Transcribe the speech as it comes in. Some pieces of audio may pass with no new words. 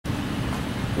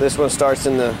This one starts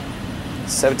in the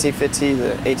 1750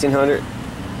 to 1800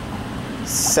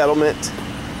 settlement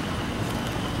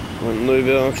when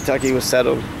Louisville, Kentucky was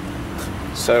settled.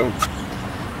 So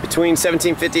between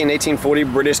 1750 and 1840,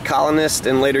 British colonists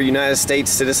and later United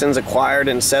States citizens acquired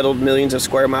and settled millions of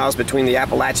square miles between the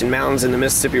Appalachian Mountains and the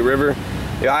Mississippi River.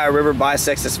 The Ohio River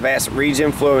bisects this vast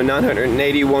region, flowing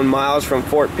 981 miles from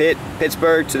Fort Pitt,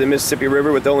 Pittsburgh to the Mississippi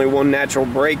River with only one natural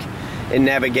break in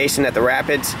navigation at the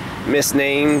rapids,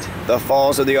 misnamed the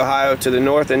Falls of the Ohio. To the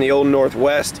north and the Old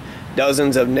Northwest,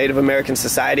 dozens of Native American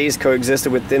societies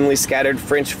coexisted with thinly scattered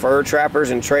French fur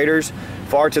trappers and traders.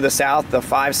 Far to the south, the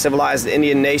 5 civilized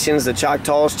Indian nations, the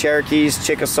Choctaws, Cherokees,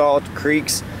 Chickasaw,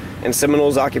 Creeks, and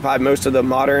Seminoles occupied most of the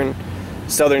modern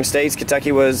southern states.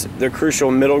 Kentucky was the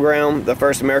crucial middle ground. The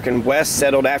first American West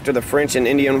settled after the French and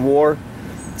Indian War,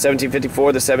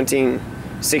 1754 to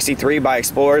 1763, by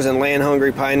explorers and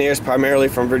land-hungry pioneers primarily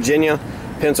from Virginia,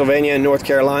 Pennsylvania, and North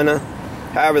Carolina.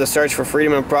 However, the search for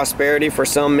freedom and prosperity for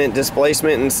some meant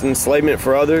displacement and enslavement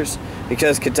for others.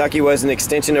 Because Kentucky was an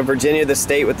extension of Virginia, the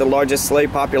state with the largest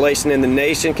slave population in the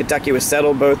nation, Kentucky was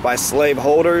settled both by slave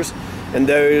holders and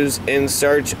those in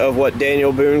search of what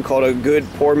Daniel Boone called a good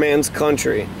poor man's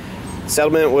country.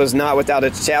 Settlement was not without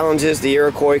its challenges. The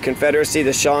Iroquois Confederacy,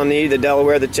 the Shawnee, the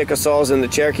Delaware, the Chickasaws, and the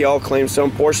Cherokee all claimed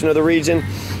some portion of the region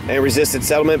and resisted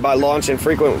settlement by launching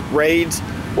frequent raids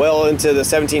well into the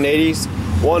 1780s,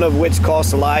 one of which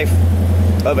cost the life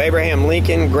of Abraham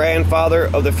Lincoln, grandfather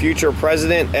of the future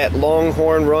president, at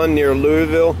Longhorn Run near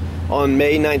Louisville on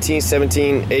May 19,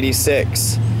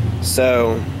 1786.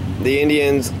 So the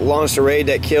Indians launched a raid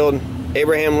that killed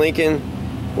Abraham Lincoln,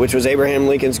 which was Abraham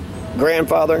Lincoln's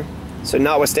grandfather. So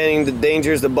notwithstanding the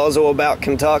dangers, the bustle about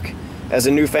Kentucky as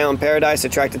a newfound paradise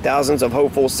attracted thousands of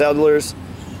hopeful settlers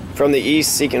from the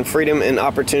east seeking freedom and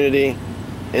opportunity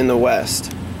in the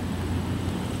west.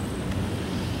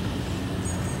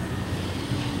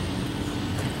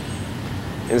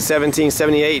 In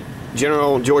 1778,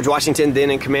 General George Washington, then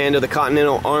in command of the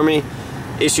Continental Army,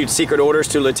 issued secret orders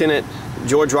to Lieutenant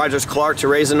George Rogers Clark to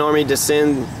raise an army,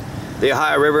 descend the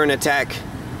Ohio River, and attack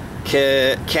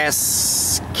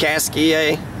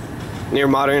Kaskiyeh near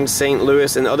modern St.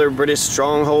 Louis and other British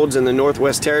strongholds in the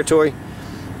Northwest Territory.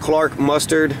 Clark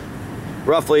mustered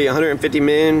roughly 150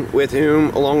 men, with whom,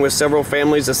 along with several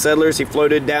families of settlers, he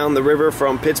floated down the river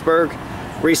from Pittsburgh,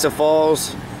 reached the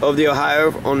Falls of the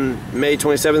Ohio on May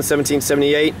 27,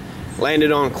 1778,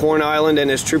 landed on Corn Island, and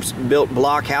his troops built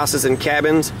block houses and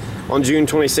cabins. On June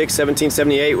 26,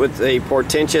 1778, with a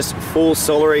portentous full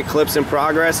solar eclipse in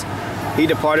progress, he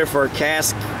departed for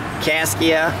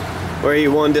Kaskiyeh, where he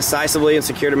won decisively and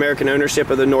secured American ownership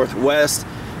of the Northwest.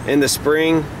 In the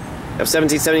spring of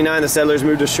 1779, the settlers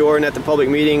moved ashore, and at the public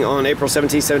meeting on April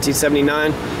 17,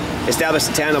 1779, established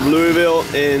the town of Louisville,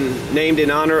 and named in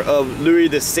honor of Louis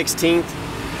XVI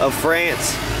of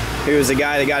France, who was the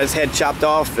guy that got his head chopped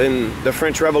off in the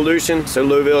French Revolution. So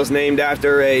Louisville is named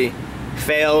after a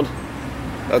failed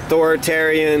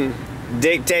authoritarian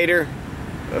dictator,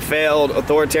 a failed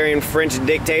authoritarian French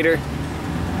dictator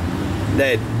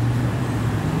that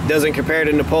doesn't compare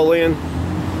to Napoleon.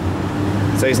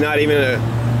 So he's not even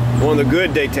one of the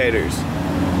good dictators.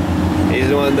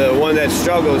 He's one that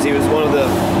struggles. He was one of the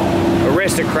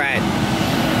aristocrats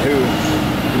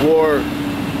who wore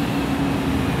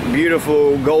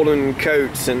beautiful golden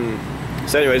coats. And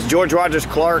so anyways, George Rogers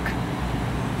Clark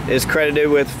is credited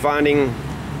with finding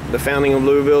the founding of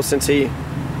Louisville, since he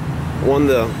won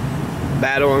the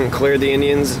battle and cleared the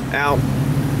Indians out.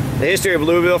 The history of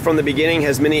Louisville from the beginning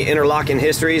has many interlocking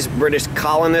histories: British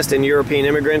colonists and European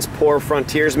immigrants, poor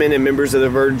frontiersmen, and members of the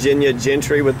Virginia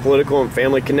gentry with political and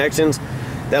family connections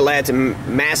that led to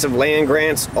massive land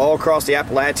grants all across the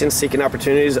Appalachians, seeking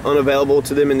opportunities unavailable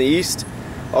to them in the east.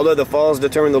 Although the falls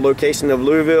determined the location of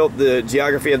Louisville, the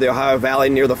geography of the Ohio Valley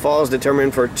near the falls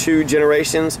determined for 2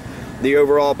 generations the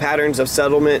overall patterns of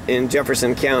settlement in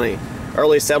Jefferson County.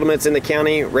 Early settlements in the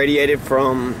county radiated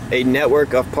from a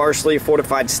network of partially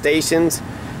fortified stations.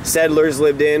 Settlers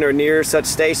lived in or near such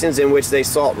stations, in which they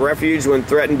sought refuge when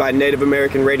threatened by Native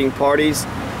American raiding parties.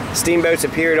 Steamboats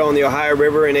appeared on the Ohio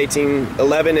River in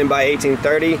 1811, and by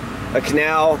 1830, a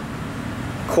canal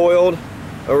coiled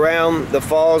around the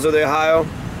falls of the Ohio,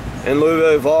 and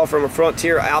Louisville evolved from a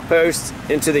frontier outpost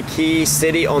into the key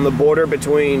city on the border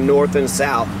between North and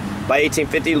South. By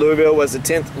 1850, Louisville was the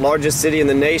 10th largest city in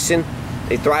the nation,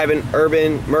 a thriving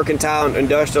urban, mercantile, and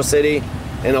industrial city,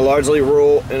 and a largely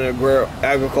rural and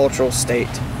agricultural state,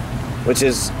 which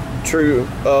is true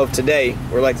of today.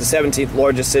 We're like the 17th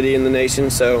largest city in the nation,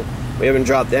 so we haven't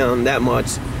dropped down that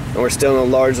much, and we're still in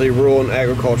a largely rural and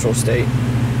agricultural state.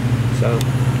 So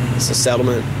it's a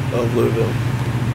settlement. of Louisville.